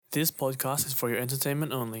This podcast is for your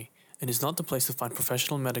entertainment only and is not the place to find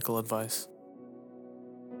professional medical advice.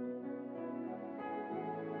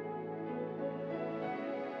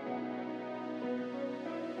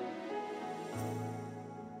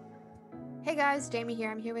 Hey guys, Jamie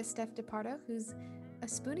here. I'm here with Steph DePardo, who's a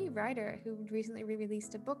Spoonie writer who recently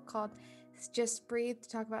re-released a book called Just Breathe to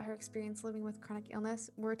talk about her experience living with chronic illness.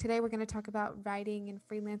 Today we're going to talk about writing and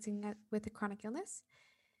freelancing with a chronic illness.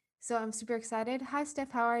 So I'm super excited. Hi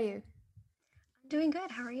Steph, how are you? I'm doing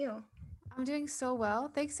good. How are you? I'm doing so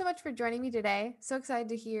well. Thanks so much for joining me today. So excited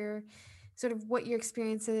to hear sort of what your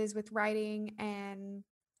experience is with writing and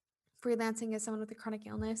freelancing as someone with a chronic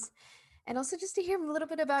illness, and also just to hear a little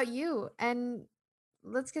bit about you. And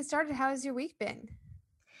let's get started. How has your week been?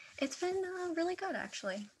 It's been really good,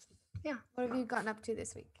 actually. Yeah. What have you gotten up to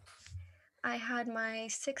this week? I had my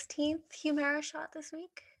 16th Humira shot this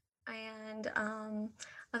week. And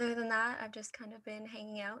other than that, I've just kind of been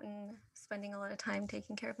hanging out and spending a lot of time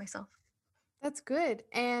taking care of myself. That's good.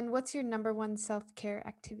 And what's your number one self-care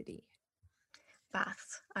activity?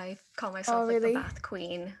 Baths. I call myself Really? the bath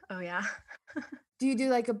queen. Oh, yeah. Do you do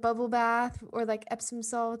like a bubble bath or like Epsom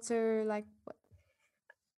salts or like what?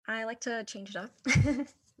 I like to change it up.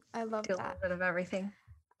 I love do that. a little bit of everything.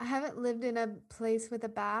 I haven't lived in a place with a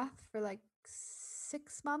bath for like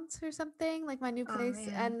 6 months or something, like my new place.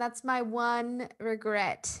 And that's my one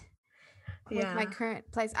regret with my current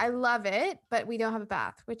place. I love it, but we don't have a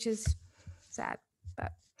bath, which is sad.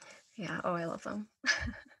 But yeah. Oh, I love them.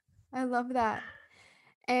 I love that.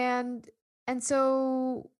 And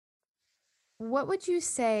so what would you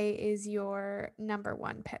say is your number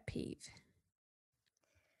one pet peeve?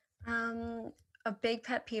 A big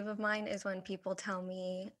pet peeve of mine is when people tell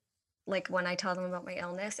me, like when I tell them about my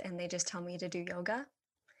illness and they just tell me to do yoga.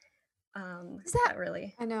 Is that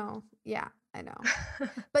really? I know. Yeah, I know.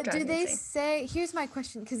 But do they say, here's my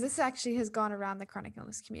question, because this actually has gone around the chronic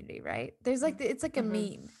illness community, right? There's like, it's like a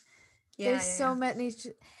meme. Yeah, there's so many.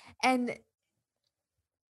 And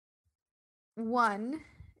one,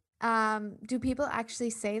 do people actually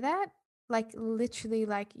say that? Like literally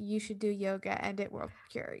like you should do yoga and it will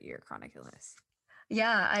cure your chronic illness?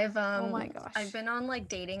 Yeah, I've oh my gosh. I've been on like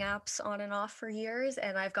dating apps on and off for years,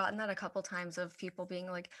 and I've gotten that a couple times of people being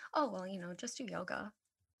like, "Oh, well, just do yoga."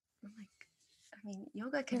 I'm like, I mean,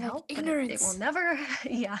 yoga can help, but it will never,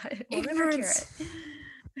 yeah, it will never cure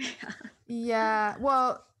it. Yeah,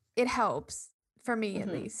 well, it helps for me at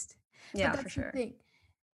least. Yeah, for sure. Yeah,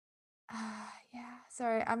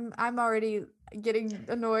 sorry, I'm already getting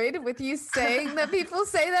annoyed with you saying that people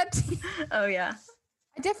say that to you. Oh yeah.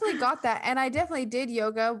 I definitely got that, and I definitely did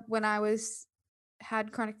yoga when I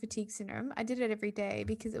had chronic fatigue syndrome. I did it every day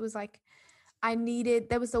because it was like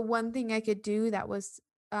that was the one thing I could do that was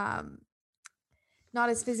not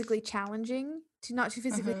as physically challenging, not too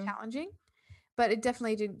physically challenging, but it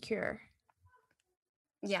definitely didn't cure.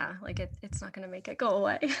 Yeah, like it's not going to make it go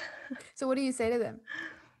away. So what do you say to them?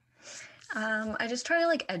 I just try to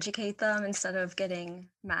like educate them instead of getting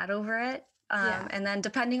mad over it. And then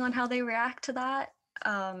depending on how they react to that,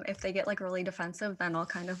 if they get like really defensive, then I'll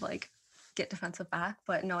kind of like get defensive back.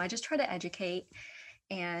 But no, I just try to educate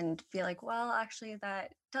and be like, well, actually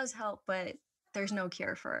that does help, but there's no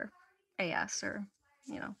cure for AS or,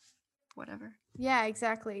 whatever. Yeah,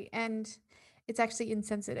 exactly. And it's actually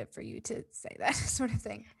insensitive for you to say that sort of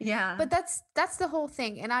thing. Yeah. But that's the whole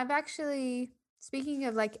thing. And I've actually, speaking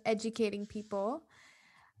of like educating people,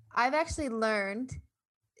 I've actually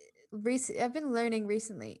I've been learning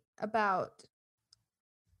recently about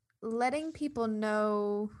letting people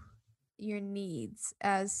know your needs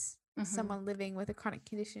as someone living with a chronic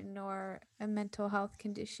condition or a mental health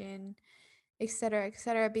condition, et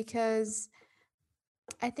cetera, because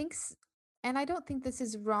I think, and I don't think this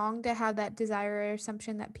is wrong to have that desire or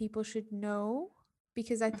assumption that people should know,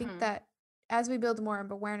 because I think that as we build more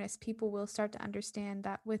of awareness, people will start to understand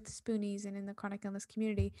that with Spoonies and in the chronic illness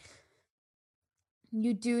community,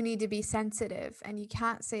 you do need to be sensitive and you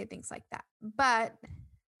can't say things like that. But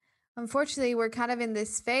unfortunately, we're kind of in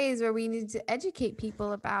this phase where we need to educate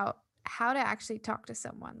people about how to actually talk to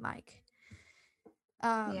someone. Like,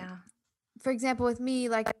 for example, with me,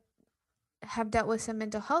 like, have dealt with some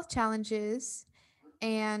mental health challenges,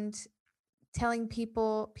 and telling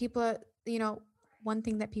people, one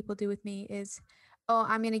thing that people do with me is, oh,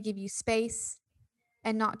 I'm going to give you space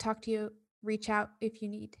and not talk to you. Reach out if you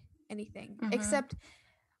need anything. Except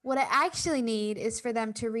what I actually need is for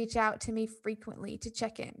them to reach out to me frequently to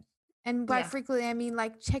check in. And by frequently, I mean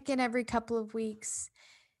like check in every couple of weeks,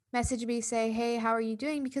 message me, say, hey, how are you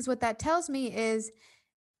doing? Because what that tells me is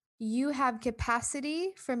you have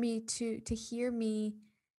capacity for me to hear me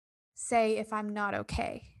say if I'm not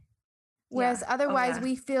okay. Whereas Yeah. Oh, otherwise yeah.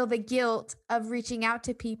 we feel the guilt of reaching out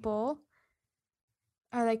to people,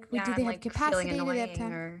 or like, do Yeah, they and have like feeling capacity? Do they have annoying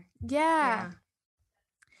time? or Yeah. yeah.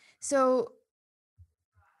 So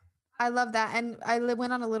I love that. And I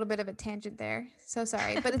went on a little bit of a tangent there. So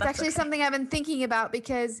sorry. But it's That's actually okay. something I've been thinking about,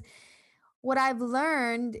 because what I've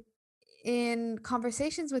learned in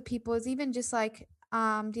conversations with people is even just like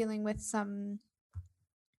dealing with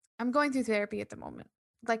I'm going through therapy at the moment.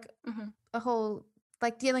 Like Mm-hmm. a whole,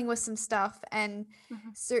 like dealing with some stuff, and Mm-hmm.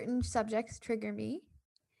 certain subjects trigger me.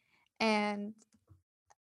 And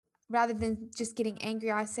rather than just getting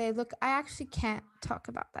angry, I say, look, I actually can't talk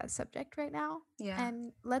about that subject right now. Yeah.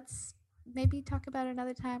 And let's maybe talk about it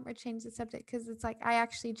another time, or change the subject, because it's like I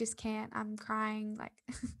actually just can't. I'm crying. Like,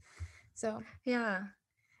 so Yeah.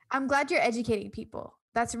 I'm glad you're educating people.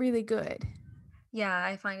 That's really good. Yeah,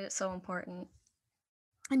 I find it so important.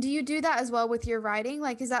 And do you do that as well with your writing?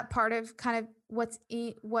 Like, is that part of kind of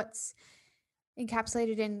what's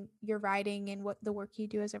encapsulated in your writing and what the work you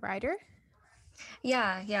do as a writer?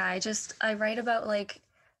 Yeah, I write about like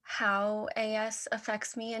how AS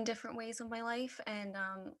affects me in different ways of my life. And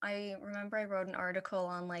I remember I wrote an article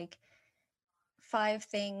on like five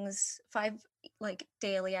like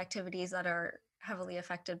daily activities that are heavily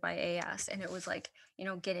affected by AS. And it was like,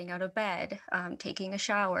 getting out of bed, taking a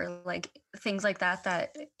shower, like things like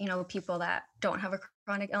that, people that don't have a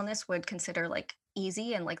chronic illness would consider like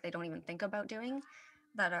easy and like they don't even think about doing,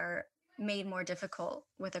 that are made more difficult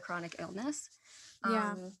with a chronic illness.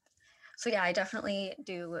 Yeah. So yeah, I definitely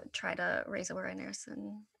do try to raise awareness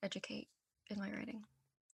and educate in my writing.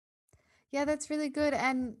 Yeah, that's really good.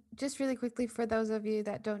 And just really quickly, for those of you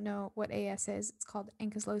that don't know what AS is, it's called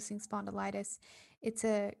ankylosing spondylitis. It's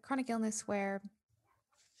a chronic illness where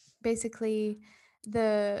basically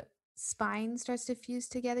the spine starts to fuse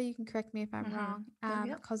together. You can correct me if I'm wrong.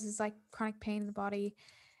 Yep. Causes like chronic pain in the body,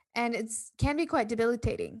 and it's can be quite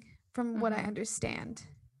debilitating, from what I understand.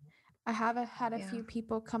 I have had a Yeah. few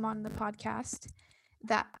people come on the podcast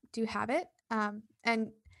that do have it,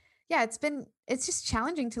 and yeah, it's just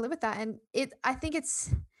challenging to live with that. And I think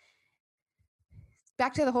it's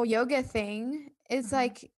back to the whole yoga thing. It's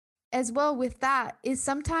like, as well with that, is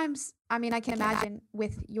sometimes, I mean, I can imagine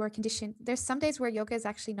with your condition, there's some days where yoga is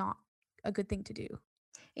actually not a good thing to do.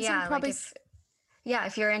 Yeah, like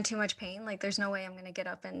if you're in too much pain, like there's no way I'm gonna get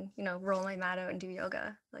up and roll my mat out and do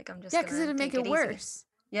yoga. Like I'm just because gonna it'll make take it it worse.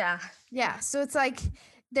 easy. Yeah. Yeah, so it's like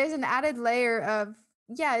there's an added layer of,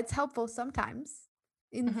 yeah, it's helpful sometimes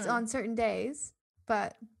on certain days,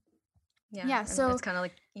 but Yeah, yeah, and so it's kind of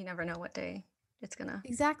like you never know what day it's gonna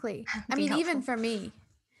exactly. I be mean, even helpful. for me,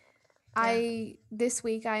 Yeah. this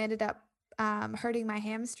week I ended up hurting my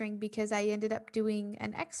hamstring because I ended up doing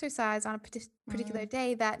an exercise on a particular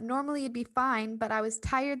day that normally it'd be fine, but I was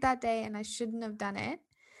tired that day and I shouldn't have done it.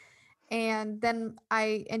 And then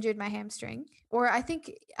I injured my hamstring, or I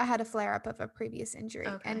think I had a flare up of a previous injury.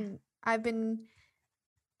 Okay. And I've been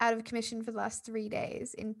out of commission for the last 3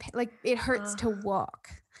 days in like it hurts to walk.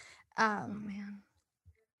 Oh man.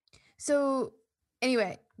 So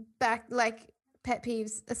anyway, back, like, pet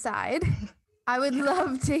peeves aside, I would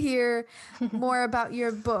love to hear more about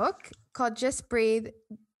your book called Just Breathe.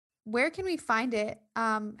 Where can we find it?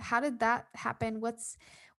 How did that happen? What's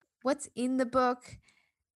in the book?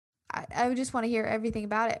 I would just want to hear everything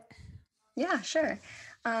about it. Yeah, sure.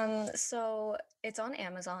 So it's on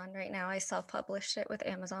Amazon right now. I self-published it with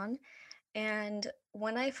Amazon. And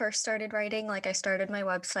when I first started writing, like I started my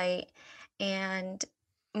website, and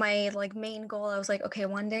my like main goal, I was like, okay,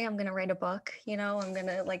 one day I'm gonna write a book, I'm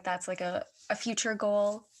gonna like that's like a future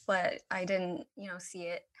goal, but I didn't, see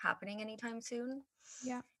it happening anytime soon.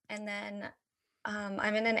 Yeah. And then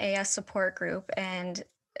I'm in an AS support group, and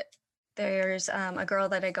there's a girl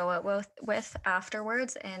that I go out with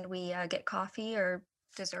afterwards, and we get coffee or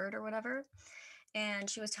dessert or whatever. And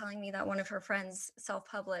she was telling me that one of her friends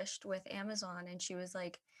self-published with Amazon, and she was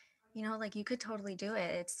like, like you could totally do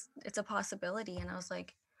it. It's a possibility. And I was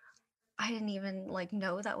like, I didn't even like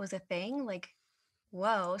know that was a thing. Like,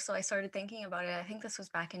 whoa. So I started thinking about it. I think this was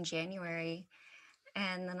back in January.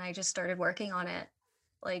 And then I just started working on it.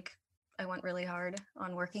 Like I went really hard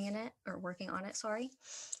on working on it, sorry.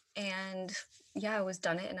 And yeah, I was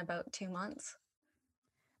done it in about 2 months.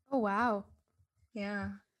 Oh, wow. Yeah.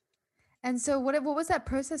 And so what was that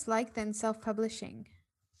process like then, self-publishing?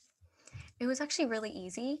 It was actually really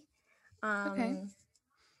easy. Okay.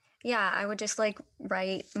 Yeah, I would just like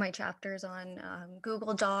write my chapters on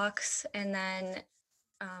Google Docs, and then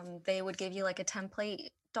they would give you like a template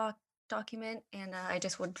document, and I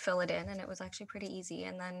just would fill it in, and it was actually pretty easy.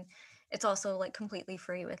 And then it's also like completely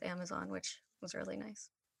free with Amazon, which was really nice.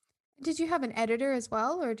 Did you have an editor as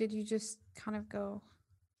well, or did you just kind of go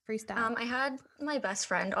freestyle? I had my best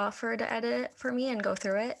friend offer to edit it for me and go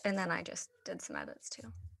through it, and then I just did some edits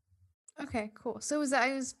too. Okay, cool. So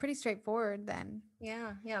it was pretty straightforward then.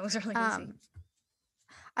 Yeah, it was really easy.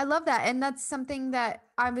 I love that. And that's something that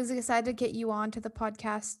I was excited to get you on to the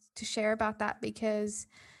podcast to share about that, because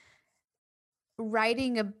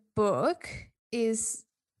writing a book is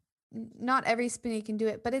not every spoonie can do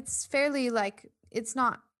it, but it's fairly like it's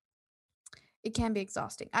not it can be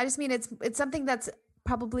exhausting. I just mean it's something that's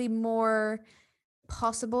probably more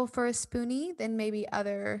possible for a spoonie than maybe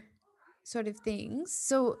other sort of things.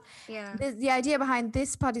 So Yeah. the idea behind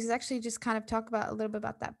this podcast is actually just kind of talk about a little bit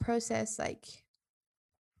about that process. Like,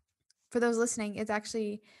 for those listening, it's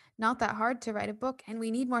actually not that hard to write a book, and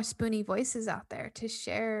we need more spoonie voices out there to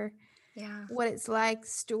share what it's like,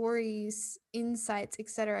 stories, insights,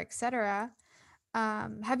 etc., etc.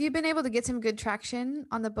 Have you been able to get some good traction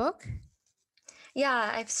on the book?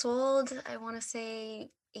 Yeah, I've sold, I want to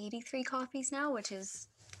say 83 copies now, which is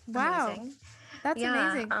Wow, amazing. that's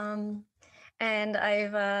amazing. And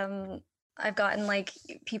I've gotten like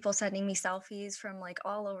people sending me selfies from like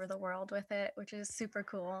all over the world with it, which is super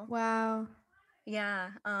cool. Wow. Yeah.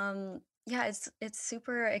 Yeah, it's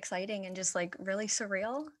super exciting and just like really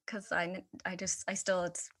surreal, because I still,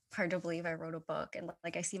 it's hard to believe I wrote a book and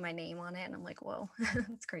like I see my name on it and I'm like, whoa,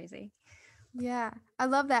 it's crazy. Yeah, I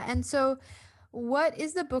love that. And so, what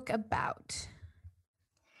is the book about?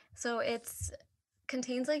 So it's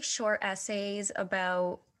contains like short essays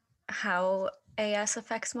about how AS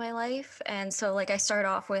affects my life. And so like I start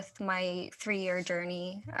off with my 3-year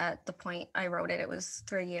journey. At the point I wrote it, it was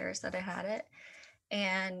 3 years that I had it,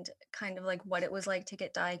 and kind of like what it was like to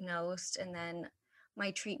get diagnosed, and then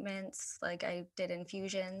my treatments, like I did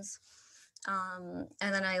infusions. And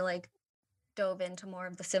then I like dove into more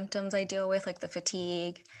of the symptoms I deal with, like the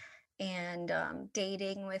fatigue and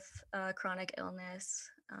dating with chronic illness.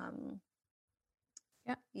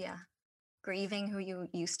 Yeah. Yeah. Grieving who you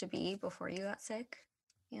used to be before you got sick.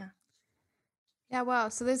 Yeah. Yeah, wow.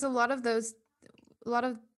 So there's a lot of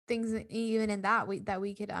things even in that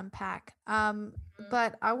we could unpack.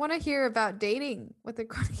 But I want to hear about dating with a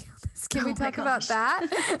chronic illness. Can we talk about that?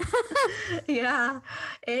 Yeah.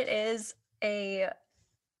 It is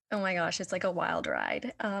oh my gosh, it's like a wild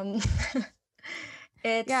ride.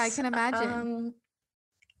 It's, yeah, I can imagine.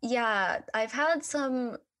 Yeah, I've had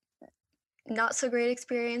some not so great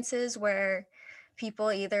experiences where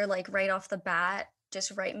people either like right off the bat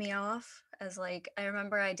just write me off as like, I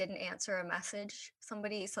remember I didn't answer a message.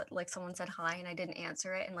 Like someone said hi and I didn't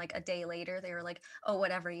answer it. And like a day later, they were like, oh,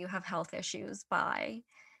 whatever, you have health issues. Bye.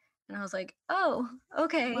 And I was like, oh,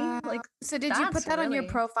 okay. Wow. Like, So did you put that on your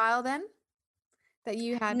really... profile then? That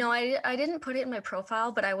you had? No, I didn't put it in my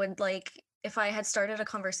profile, but I would like, if I had started a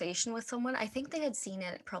conversation with someone, I think they had seen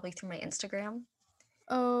it probably through my Instagram.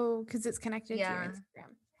 Oh, because it's connected to your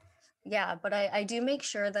Instagram. Yeah, but I do make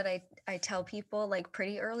sure that I tell people like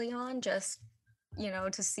pretty early on, just,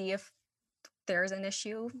 to see if there's an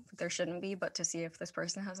issue. There shouldn't be, but to see if this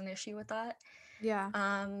person has an issue with that. Yeah.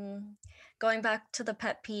 Going back to the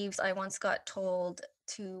pet peeves, I once got told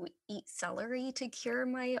to eat celery to cure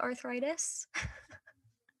my arthritis.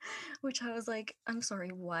 Which I was like, I'm sorry,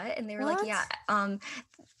 what? And they were like, yeah,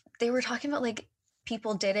 they were talking about like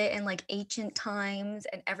people did it in like ancient times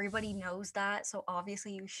and everybody knows that. So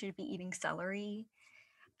obviously you should be eating celery.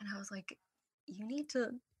 And I was like, you need to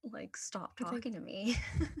like stop talking to me.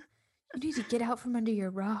 You need to get out from under your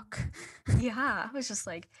rock. Yeah, I was just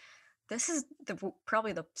like, this is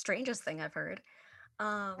probably the strangest thing I've heard.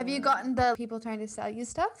 Have you gotten the people trying to sell you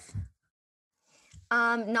stuff?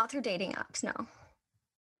 Not through dating apps, no.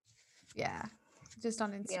 Yeah, just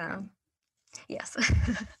on Instagram. Yeah. Yes.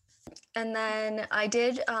 And then I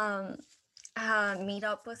did meet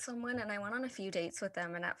up with someone and I went on a few dates with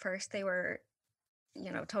them. And at first they were,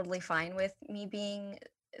 totally fine with me being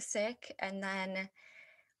sick. And then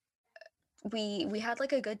we had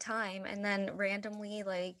like a good time. And then randomly,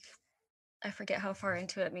 like, I forget how far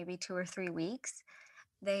into it, maybe 2 or 3 weeks,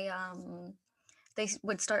 they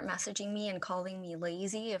would start messaging me and calling me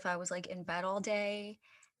lazy if I was like in bed all day.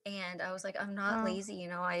 And I was like, I'm not lazy,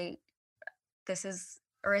 I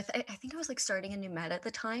think I was like starting a new med at the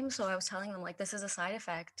time. So I was telling them like, this is a side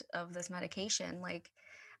effect of this medication. Like,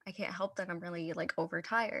 I can't help that I'm really like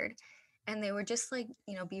overtired. And they would just like,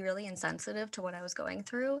 be really insensitive to what I was going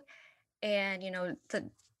through. And,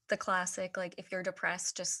 the classic, like, if you're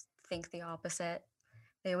depressed, just think the opposite.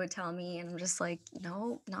 They would tell me, and I'm just like,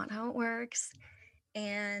 no, not how it works.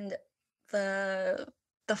 And the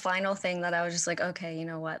final thing that I was just like, okay, you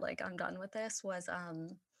know what, like, I'm done with this, was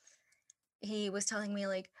he was telling me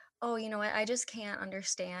like, Oh, you know what? I just can't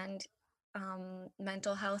understand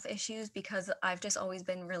mental health issues because I've just always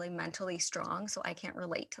been really mentally strong, so I can't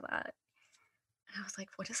relate to that. And I was like,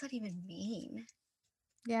 what does that even mean?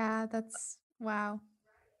 Yeah, that's wow.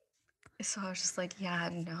 So I was just like, yeah,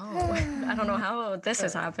 no. I don't know how this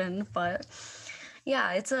has happened, but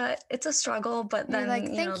yeah, it's a struggle, but You're like,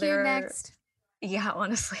 then, thank you, there next. yeah,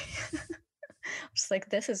 honestly. Just like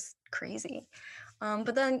this is crazy.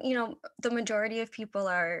 But then, the majority of people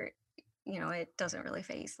are, it doesn't really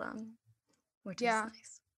phase them, which is Yeah.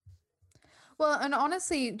 nice. Well, and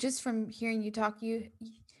honestly, just from hearing you talk, you've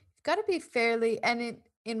got to be fairly, and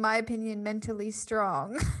in my opinion, mentally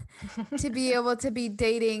strong to be able to be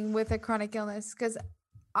dating with a chronic illness. Because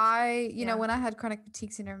Yeah. when I had chronic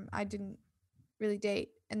fatigue syndrome, I didn't really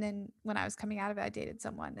date. And then when I was coming out of it, I dated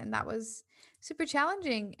someone, and that was super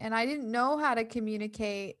challenging. And I didn't know how to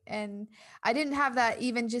communicate, and I didn't have that,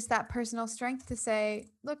 even just that personal strength to say,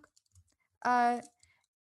 look,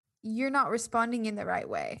 you're not responding in the right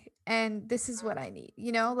way, and this is what I need,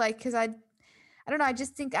 like, because I don't know, I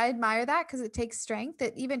just think I admire that, because it takes strength.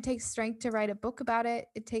 It even takes strength to write a book about it.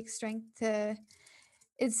 It takes strength to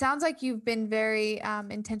it sounds like you've been very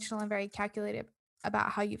intentional and very calculated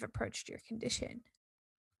about how you've approached your condition.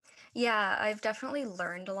 Yeah, I've definitely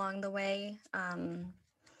learned along the way.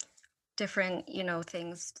 Different,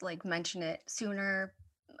 things like mention it sooner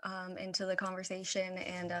into the conversation.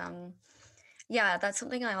 And yeah, that's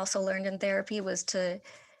something I also learned in therapy was to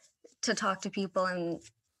talk to people, and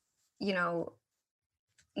you know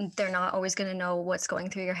they're not always going to know what's going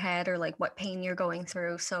through your head or like what pain you're going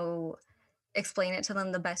through, so explain it to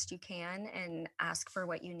them the best you can and ask for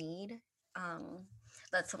what you need. um,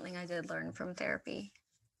 that's something I did learn from therapy.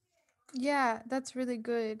 Yeah, that's really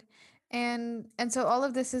good. And so all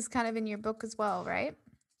of this is kind of in your book as well, right?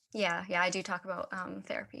 Yeah, I do talk about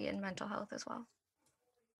therapy and mental health as well.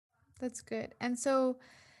 That's good. And so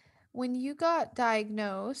when you got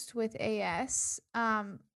diagnosed with AS,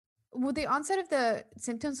 well, the onset of the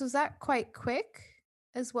symptoms, was that quite quick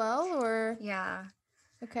as well, or Yeah.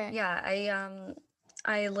 okay. Yeah,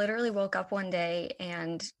 I literally woke up one day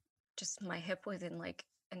and just my hip was in like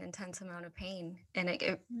an intense amount of pain, and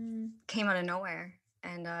it Mm, came out of nowhere,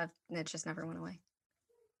 and it just never went away.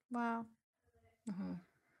 wow, Hmm.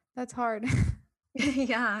 that's hard.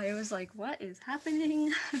 Yeah, it was like, what is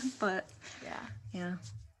happening? But Yeah. yeah.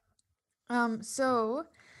 So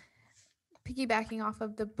piggybacking off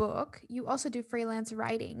of the book, you also do freelance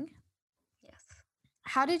writing. Yes.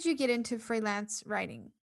 How did you get into freelance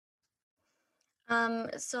writing?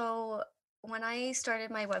 So when I started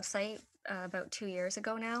my website about 2 years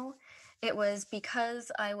ago now, it was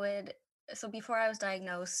because so before I was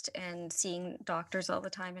diagnosed and seeing doctors all the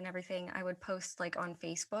time and everything, I would post like on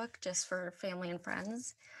Facebook just for family and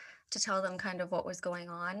friends to tell them kind of what was going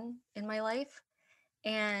on in my life.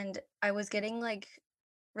 And I was getting like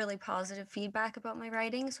really positive feedback about my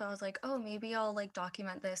writing. So I was like, oh, maybe I'll like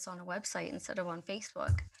document this on a website instead of on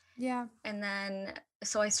Facebook. Yeah. And then,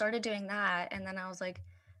 so I started doing that. And then I was like,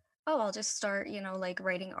 oh, I'll just start, like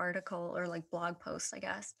writing article or like blog posts, I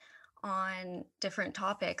guess, on different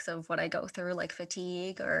topics of what I go through, like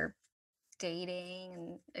fatigue or dating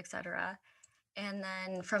and etc. And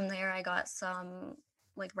then from there, I got some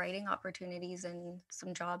like writing opportunities and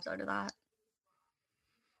some jobs out of that.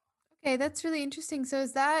 Okay, that's really interesting. So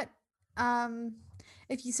is that um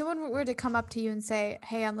if someone were to come up to you and say,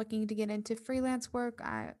 "Hey, I'm looking to get into freelance work,"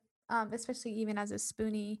 especially even as a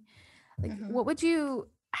spoonie, like Hmm. what would you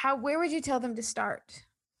how where would you tell them to start?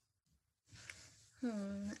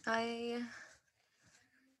 I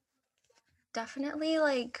definitely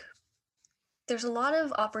like, there's a lot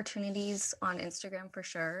of opportunities on Instagram for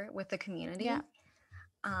sure with the Yeah. community.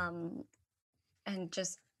 Um, and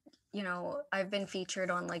just, I've been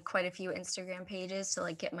featured on like quite a few Instagram pages to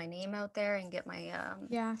like get my name out there and get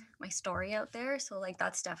Yeah. my story out there. So like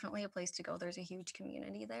that's definitely a place to go. There's a huge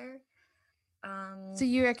community there. So Um,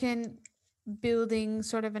 you reckon building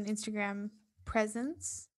sort of an Instagram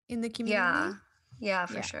presence in the yeah, community? yeah,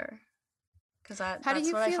 for Yeah. sure. Because How do that's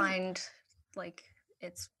you what I feel? find, like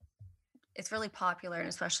it's it's really popular, and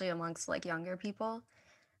especially amongst like younger people.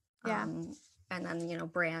 Yeah. Um, and then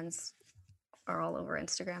brands are all over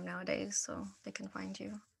Instagram nowadays, so they can find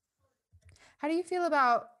you. How do you feel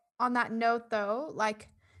about, on that note though, like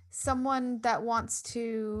someone that wants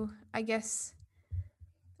to, I guess,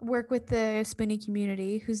 work with the spoonie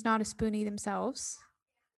community who's not a spoonie themselves?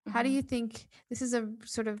 How do Hmm. you think, this is a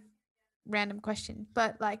sort of random question,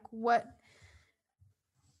 but like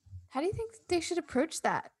how do you think they should approach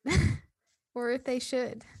that? Or if they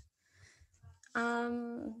should?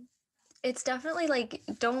 It's definitely like,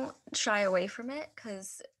 don't shy away from it,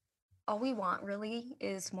 because all we want really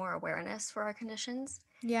is more awareness for our conditions,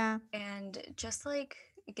 Yeah. and just like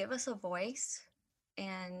give us a voice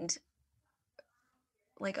and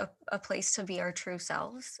like a place to be our true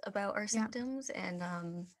selves about our Yeah. symptoms,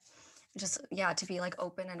 and just yeah, to be like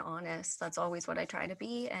open and honest. That's always what I try to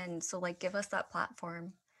be, and so like give us that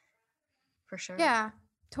platform for sure. Yeah,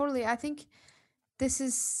 totally. I think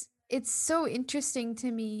it's so interesting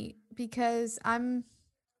to me because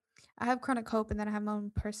I have chronic hope and then I have my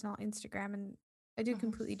own personal Instagram and I do Hmm.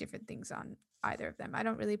 completely different things on either of them. I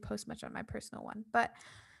don't really post much on my personal one, but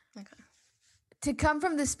Okay. to come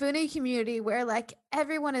from the Spoonie community where like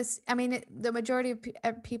everyone is, I mean, the majority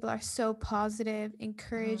of people are so positive, Hmm.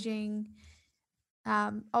 encouraging,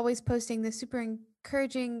 always posting the super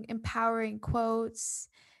encouraging, empowering quotes,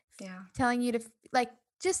 Yeah. telling you to like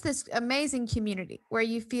just this amazing community where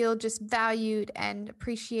you feel just valued and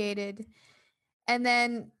appreciated. And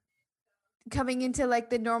then coming into like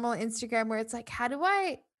the normal Instagram where it's like, how do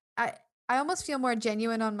I I almost feel more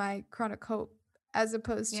genuine on my chronic hope as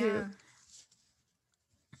opposed to Yeah.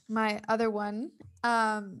 my other one.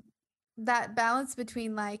 Um, that balance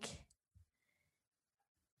between like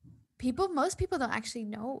most people don't actually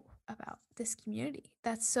know about this community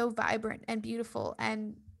that's so vibrant and beautiful,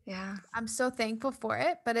 and Yeah. I'm so thankful for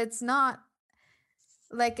it, but it's not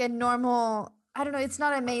like a normal, I don't know, it's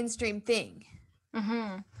not a mainstream thing.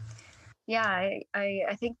 Hmm. Yeah,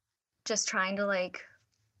 I think just trying to like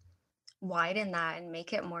widen that and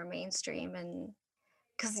make it more mainstream, and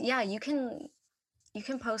because yeah, you can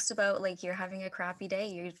post about like you're having a crappy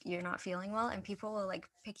day, you're not feeling well, and people will like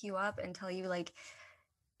pick you up and tell you like,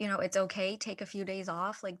 it's okay, take a few days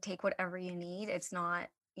off, like take whatever you need. It's not,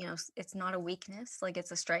 it's not a weakness, like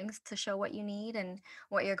it's a strength to show what you need and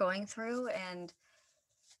what you're going through. And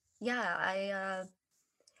yeah,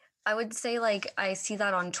 I would say like I see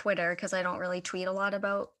that on Twitter because I don't really tweet a lot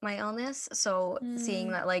about my illness. So seeing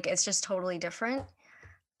Mm, that like it's just totally different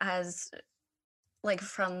as like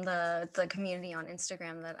from the community on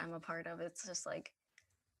Instagram that I'm a part of. It's just like,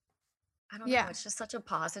 I don't know, yeah. it's just such a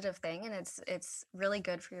positive thing, and it's really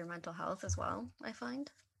good for your mental health as well, I find.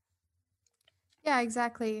 Yeah,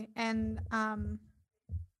 exactly. And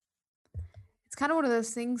it's kind of one of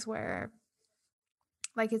those things where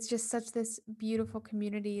like it's just such this beautiful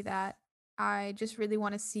community that I just really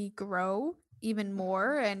want to see grow even Mhm.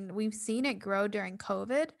 more, and we've seen it grow during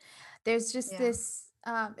COVID. There's just Yeah. this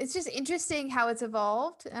it's just interesting how it's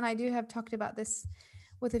evolved, and I do have talked about this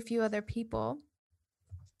with a few other people.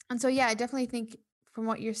 And so yeah, I definitely think from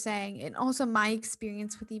what you're saying and also my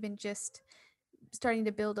experience with even just starting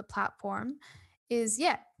to build a platform is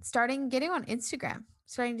yeah, starting getting on Instagram,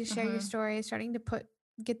 starting to share your Hmm. story, starting to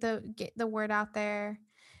get the word out there.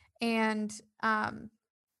 And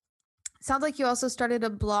sounds like you also started a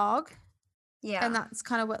blog, and Yeah. that's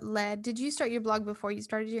kind of what led. Did you start your blog before you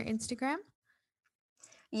started your Instagram?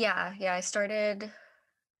 Yeah, I started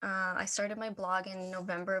my blog in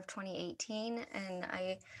November of 2018, and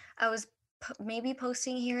I was maybe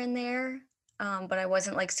posting here and there, but I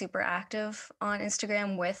wasn't like super active on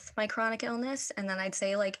Instagram with my chronic illness. And then I'd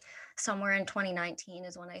say like somewhere in 2019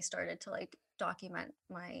 is when I started to like document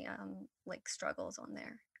my like struggles on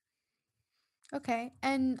there. Okay.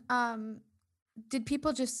 And did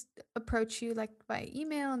people just approach you like by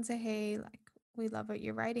email and say, "Hey, like we love what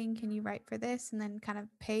you're writing. Can you write for this?" and then kind of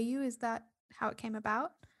pay you? Is that how it came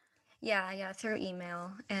about? Yeah, through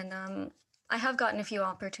email. And I have gotten a few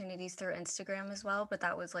opportunities through Instagram as well, but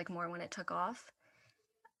that was like more when it took off.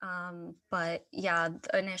 But yeah,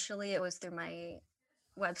 initially it was through my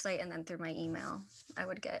website and then through my email. I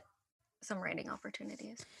would get some writing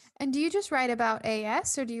opportunities. And do you just write about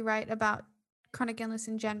AS or do you write about chronic illness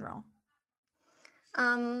in general?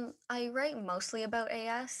 I write mostly about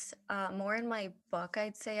AS. More in my book,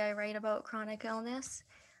 I'd say I write about chronic illness.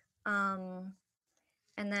 Um,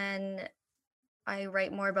 and then I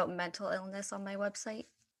write more about mental illness on my website.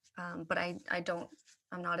 But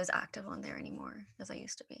I'm not as active on there anymore as I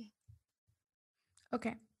used to be.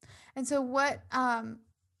 Okay. And so what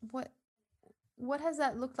what has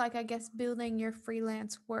that looked like, I guess, building your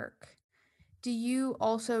freelance work? Do you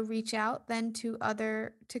also reach out then to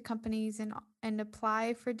companies and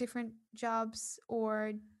apply for different jobs,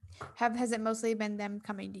 or has it mostly been them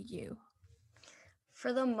coming to you?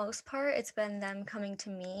 For the most part, it's been them coming to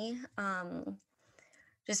me,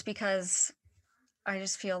 just because I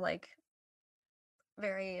just feel like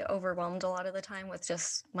very overwhelmed a lot of the time with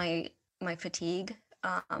just my fatigue,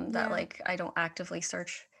 that Yeah. like I don't actively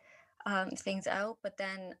search things out. But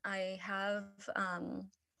then I have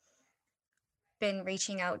been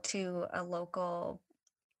reaching out to a local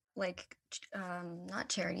like not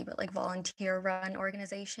charity, but like volunteer run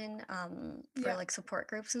organization for Yeah. like support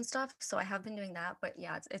groups and stuff. So I have been doing that, but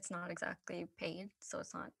yeah, it's not exactly paid, so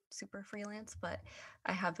it's not super freelance, but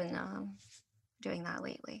I have been doing that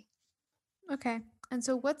lately. Okay. And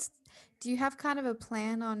so do you have kind of a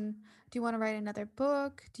plan on, do you want to write another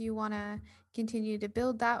book? Do you want to continue to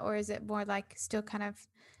build that? Or is it more like still kind of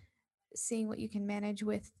seeing what you can manage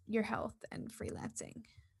with your health and freelancing?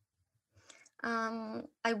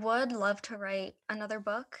 I would love to write another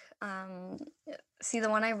book. See, the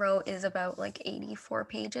one I wrote is about like 84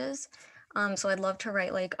 pages. So I'd love to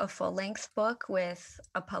write like a full length book with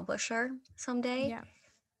a publisher someday. Yeah.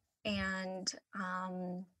 And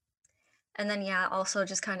then yeah, also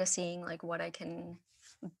just kind of seeing like what I can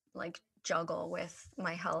like juggle with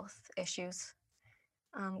my health issues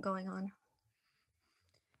going on.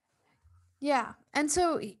 Yeah. And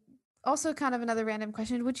so also kind of another random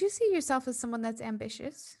question. Would you see yourself as someone that's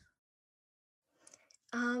ambitious?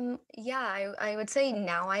 Yeah, I would say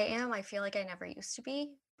now I am. I feel like I never used to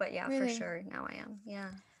be, but yeah, for Really? sure now I am. Yeah.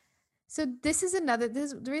 So the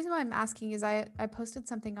reason why I'm asking is I posted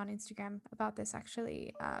something on Instagram about this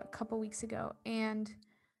actually a couple weeks ago, and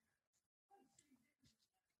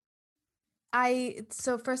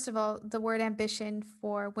so first of all, the word ambition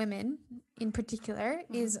for women in particular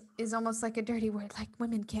is almost like a dirty word, like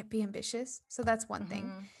women can't be ambitious. So that's one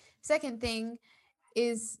thing. Second thing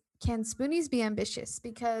is, can spoonies be ambitious?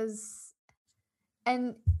 Because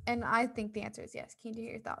and I think the answer is yes. Keen to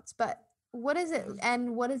hear your thoughts. But what is it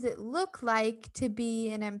and what does it look like to be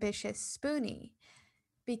an ambitious spoonie?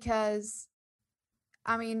 Because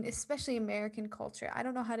I mean, especially American culture. I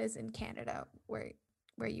don't know how it is in Canada where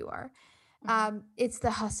you are. It's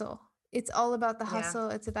the hustle. It's all about the Yeah. hustle.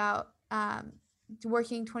 It's about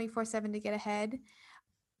working 24/7 to get ahead.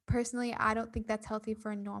 Personally, I don't think that's healthy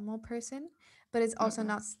for a normal person, but it's also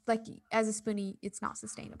not like as a spoonie, it's not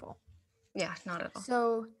sustainable. Yeah, not at all.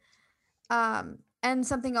 So, and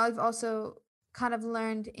something I've also kind of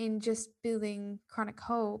learned in just building Chronic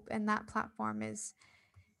Hope and that platform is,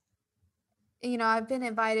 you know, I get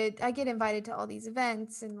invited to all these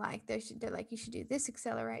events, and like they're like, you should do this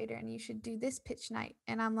accelerator and you should do this pitch night.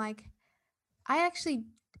 And I'm like, I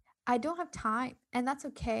don't have time, and that's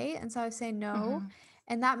okay. And so I say no.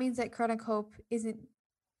 And that means that Chronic Hope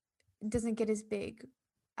doesn't get as big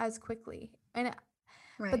as quickly. And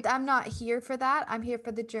Right. but I'm not here for that. I'm here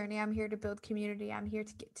for the journey. I'm here to build community. I'm here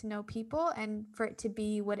to get to know people and for it to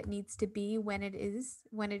be what it needs to be when it is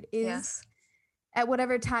Yes. at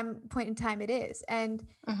whatever point in time it is. And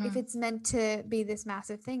if it's meant to be this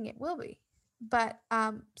massive thing, it will be. But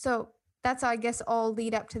so that's, I guess, all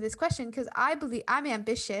lead up to this question, because I believe I'm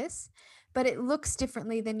ambitious, but it looks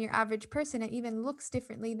differently than your average person. It even looks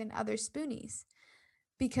differently than other spoonies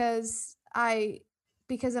because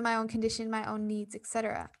of my own condition, my own needs,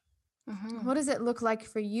 etc. What does it look like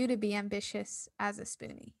for you to be ambitious as a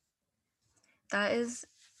spoonie? That is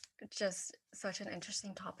just such an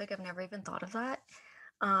interesting topic. I've never even thought of that.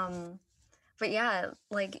 But yeah,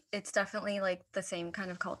 like it's definitely like the same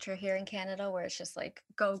kind of culture here in Canada where it's just like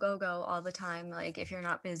go, go, go all the time. Like if you're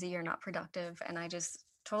not busy, you're not productive. And I just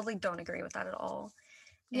totally don't agree with that at all.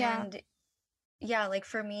 Yeah. And yeah, like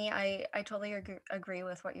for me, I totally agree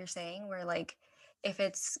with what you're saying, where like if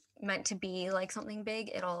it's meant to be like something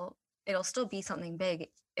big, it'll still be something big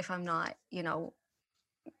if I'm not, you know,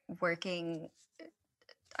 working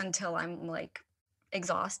until I'm like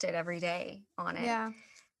exhausted every day on it. Yeah.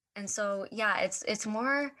 And so yeah, it's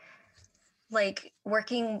more like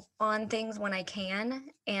working on things when I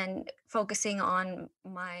can and focusing on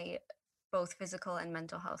my both physical and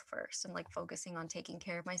mental health first, and like focusing on taking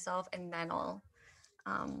care of myself, and then I'll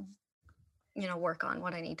you know, work on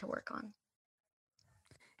what I need to work on.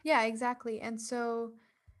 Yeah, exactly. And so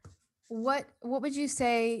what would you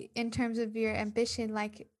say in terms of your ambition,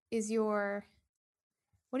 like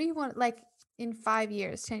what do you want, like, in 5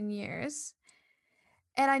 years, 10 years?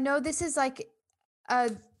 And I know this is like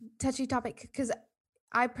a touchy topic because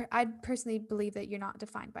I personally believe that you're not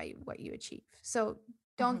defined by what you achieve. So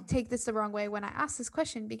don't take this the wrong way when I ask this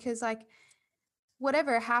question, because like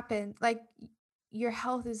whatever happened, like your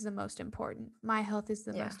health is the most important. My health is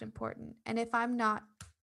the most important. And if I'm not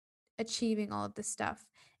achieving all of this stuff,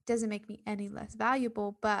 it doesn't make me any less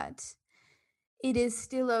valuable, but it is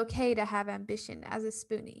still okay to have ambition as a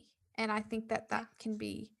spoonie. And I think that can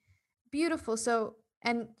be beautiful. So,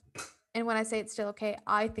 and when I say it's still okay,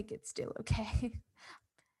 I think it's still okay.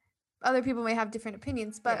 Other people may have different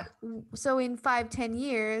opinions, but so in 5-10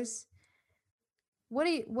 years, where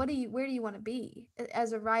do you want to be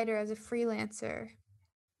as a writer, as a freelancer,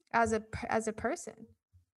 as a person?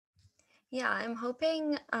 Yeah, I'm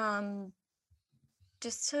hoping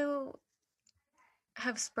just to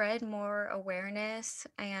have spread more awareness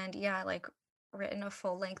and yeah, like written a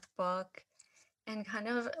full-length book and kind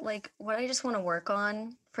of like what I just want to work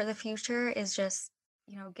on for the future is just,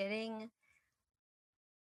 getting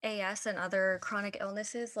AS and other chronic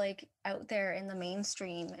illnesses like out there in the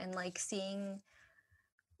mainstream and like seeing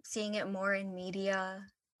it more in media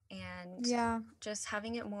and Yeah. just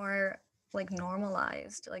having it more like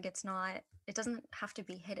normalized. Like it doesn't have to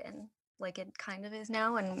be hidden like it kind of is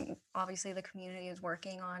now. And obviously the community is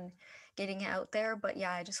working on getting it out there. But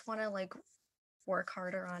yeah, I just want to like work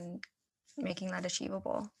harder on making that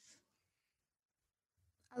achievable.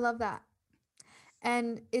 I love that.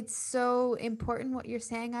 And it's so important what you're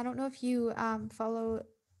saying. I don't know if you follow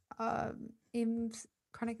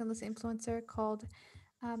chronic illness influencer called,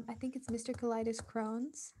 I think it's Mr. Colitis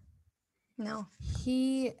Crohn's. No.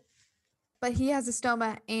 But he has a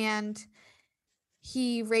stoma and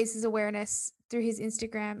he raises awareness through his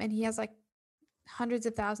Instagram, and he has like hundreds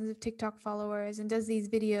of thousands of TikTok followers and does these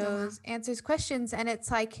videos, answers questions, and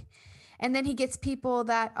it's like, and then he gets people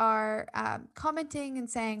that are commenting and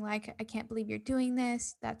saying like, I can't believe you're doing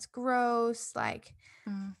this. That's gross. Like,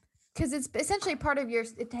 because it's essentially part of your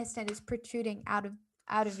intestine is protruding out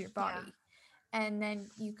of your body, and then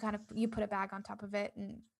you put a bag on top of it,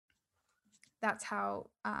 and that's how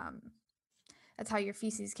your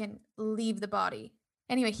feces can leave the body.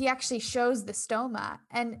 Anyway, he actually shows the stoma,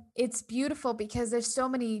 and it's beautiful because there's so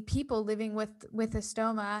many people living with a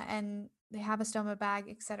stoma, and they have a stoma bag,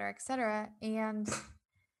 et cetera, and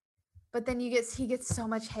but then he gets so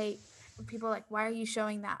much hate. People are like, why are you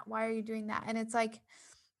showing that? Why are you doing that? And it's like,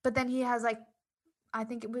 but then he has like, I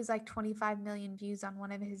think it was like 25 million views on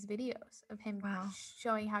one of his videos of him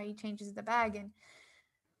showing how he changes the bag. And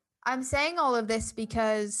I'm saying all of this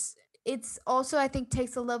because it's also, I think,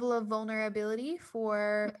 takes a level of vulnerability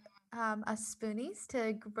for us spoonies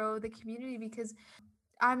to grow the community, because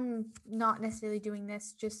I'm not necessarily doing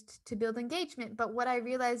this just to build engagement. But what I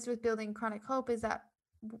realized with building Chronic Hope is that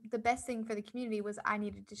the best thing for the community was I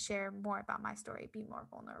needed to share more about my story, be more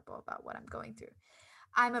vulnerable about what I'm going through.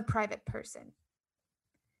 I'm a private person.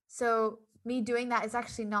 So me doing that is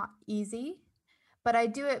actually not easy, but I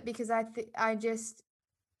do it because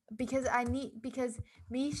because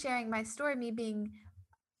me sharing my story, me being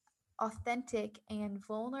authentic and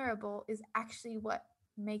vulnerable is actually what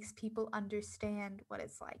makes people understand what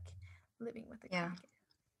it's like living with a chronic illness.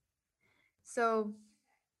 So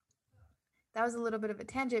that was a little bit of a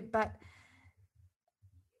tangent, but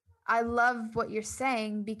I love what you're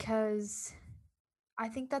saying because I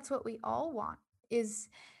think that's what we all want, is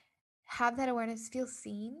have that awareness, feel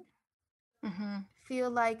seen, feel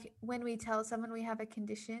like when we tell someone we have a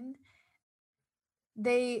condition,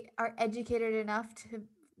 they are educated enough to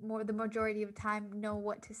the majority of the time know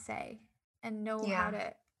what to say and know how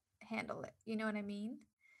to handle it. You know what I mean?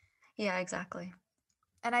 Yeah, exactly.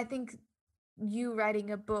 And I think you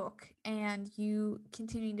writing a book and you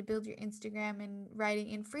continuing to build your Instagram and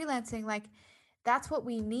writing and freelancing, like that's what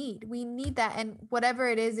we need. We need that. And whatever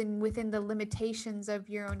it is, and within the limitations of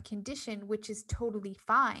your own condition, which is totally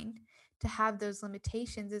fine to have those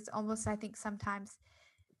limitations, it's almost, I think sometimes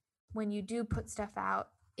when you do put stuff out,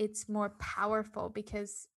 it's more powerful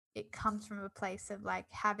because it comes from a place of like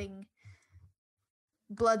having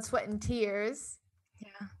blood, sweat, and tears.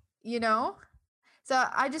 Yeah. You know? So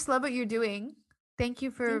I just love what you're doing. Thank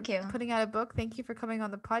you for putting out a book. Thank you for coming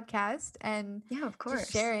on the podcast and of course,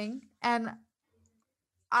 just sharing. And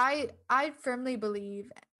I firmly believe,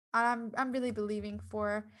 I'm really believing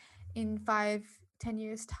for in 5-10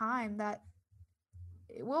 years time that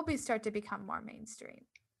it will start to become more mainstream.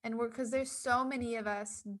 And because there's so many of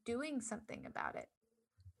us doing something about it.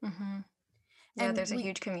 Yeah, and there's a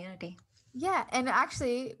huge community. Yeah, and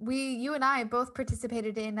actually, you and I both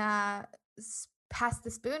participated in Pass the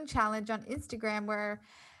Spoon challenge on Instagram, where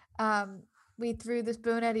we threw the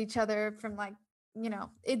spoon at each other from like,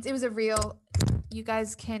 it was a reel. You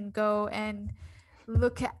guys can go and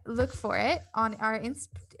look for it on our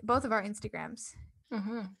both of our Instagrams.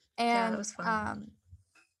 And yeah, that was fun.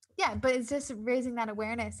 Yeah, but it's just raising that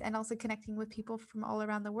awareness and also connecting with people from all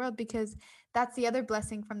around the world, because that's the other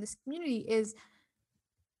blessing from this community is,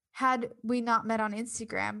 had we not met on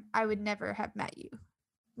Instagram, I would never have met you.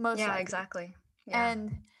 Most likely. Exactly. Yeah.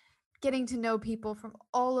 And getting to know people from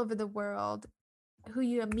all over the world who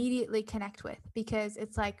you immediately connect with, because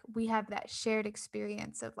it's like we have that shared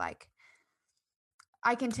experience of like,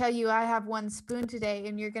 I can tell you I have one spoon today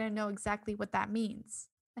and you're going to know exactly what that means.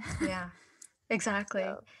 Yeah, exactly.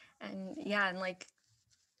 So. And like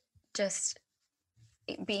just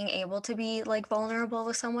being able to be like vulnerable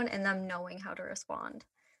with someone and them knowing how to respond.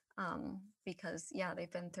 Because yeah,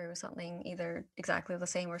 they've been through something either exactly the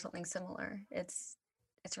same or something similar. It's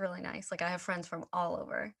really nice. Like I have friends from all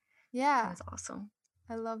over. Yeah. It's awesome.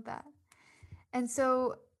 I love that. And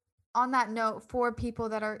so on that note, for people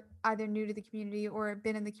that are either new to the community or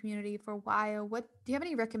been in the community for a while, what do you have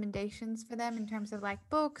any recommendations for them in terms of like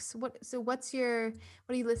books? What are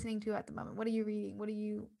you listening to at the moment? What are you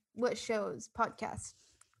reading? What shows, podcasts,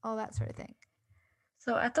 all that sort of thing?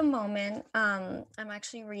 So at the moment, I'm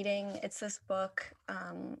actually reading, it's this book,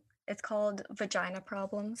 it's called Vagina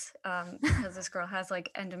Problems, because this girl has like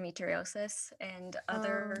endometriosis and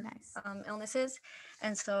other illnesses.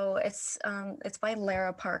 And so it's by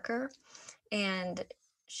Lara Parker, and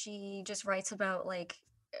she just writes about like,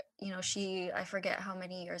 I forget how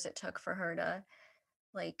many years it took for her to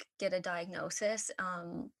like get a diagnosis.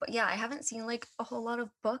 But yeah, I haven't seen like a whole lot of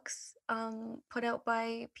books put out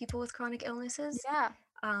by people with chronic illnesses. Yeah.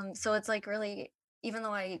 So it's like really, even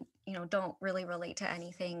though I, don't really relate to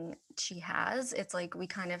anything she has, it's like we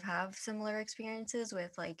kind of have similar experiences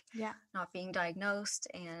with like not being diagnosed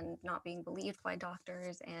and not being believed by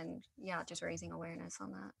doctors, and just raising awareness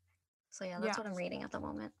on that. So that's what I'm reading at the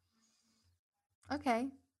moment. Okay.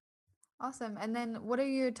 Awesome. And then what are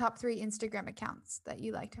your top 3 Instagram accounts that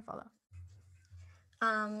you like to follow?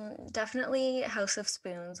 Definitely House of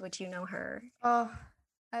Spoons, which her. Oh,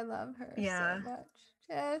 I love her so much.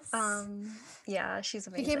 Yes. Yeah, she's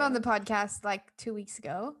amazing. She came on the podcast like 2 weeks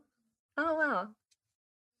ago. Oh, wow.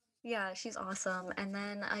 Yeah, she's awesome. And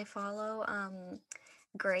then I follow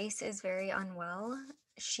Grace is very unwell.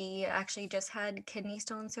 She actually just had kidney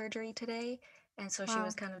stone surgery today, and so she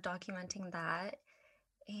was kind of documenting that.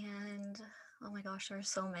 And oh my gosh, there's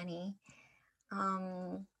so many.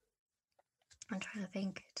 I'm trying to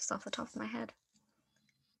think just off the top of my head.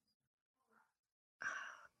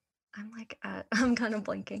 I'm kind of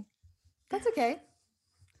blanking. That's okay.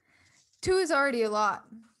 2 is already a lot.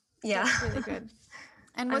 Yeah. That's really good.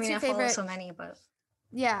 And what's your favorite? I follow so many, but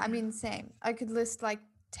yeah, I mean, same. I could list like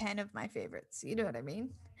 10 of my favorites. You know what I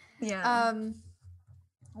mean? Yeah.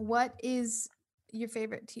 What is your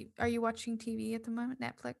favorite TV? Are you watching TV at the moment?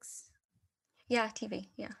 Netflix? Yeah, TV.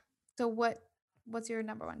 Yeah. So what's your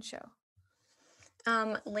number 1 show?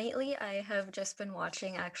 Lately I have just been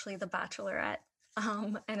watching actually The Bachelorette.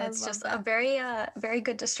 And it's just a very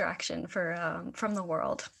good distraction from the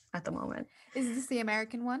world at the moment. Is this the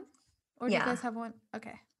American one? Or do you guys have one?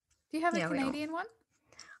 Okay. Do you have a Canadian one?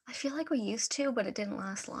 I feel like we used to, but it didn't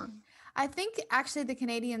last long. I think actually the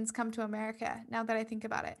Canadians come to America, now that I think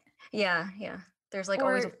about it. Yeah. There's like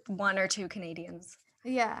always 1 or 2 Canadians.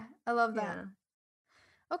 Yeah, I love that. Yeah.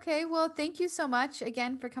 Okay, well, thank you so much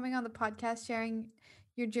again for coming on the podcast, sharing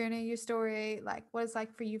your journey, your story, like what it's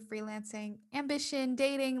like for you freelancing, ambition,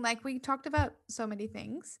 dating. Like we talked about so many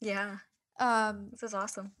things. Yeah. This is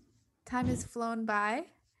awesome. Time has flown by.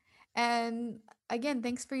 And again,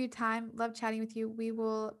 thanks for your time. Love chatting with you. We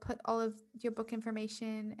will put all of your book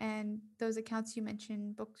information and those accounts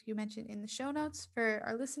books you mentioned in the show notes for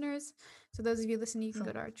our listeners. So those of you listening, you can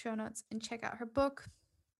go to our show notes and check out her book.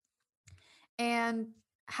 And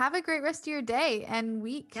have a great rest of your day and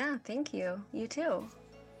week. Yeah, thank you. You too.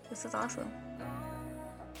 This is awesome.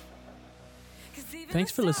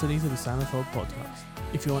 Thanks for listening to the Sound of Hope podcast.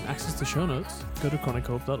 If you want access to show notes, go to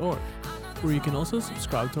chronichope.org, where you can also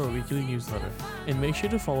subscribe to our weekly newsletter. And make sure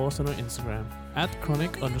to follow us on our Instagram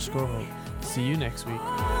 @chronic_hope. See you next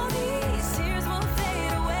week.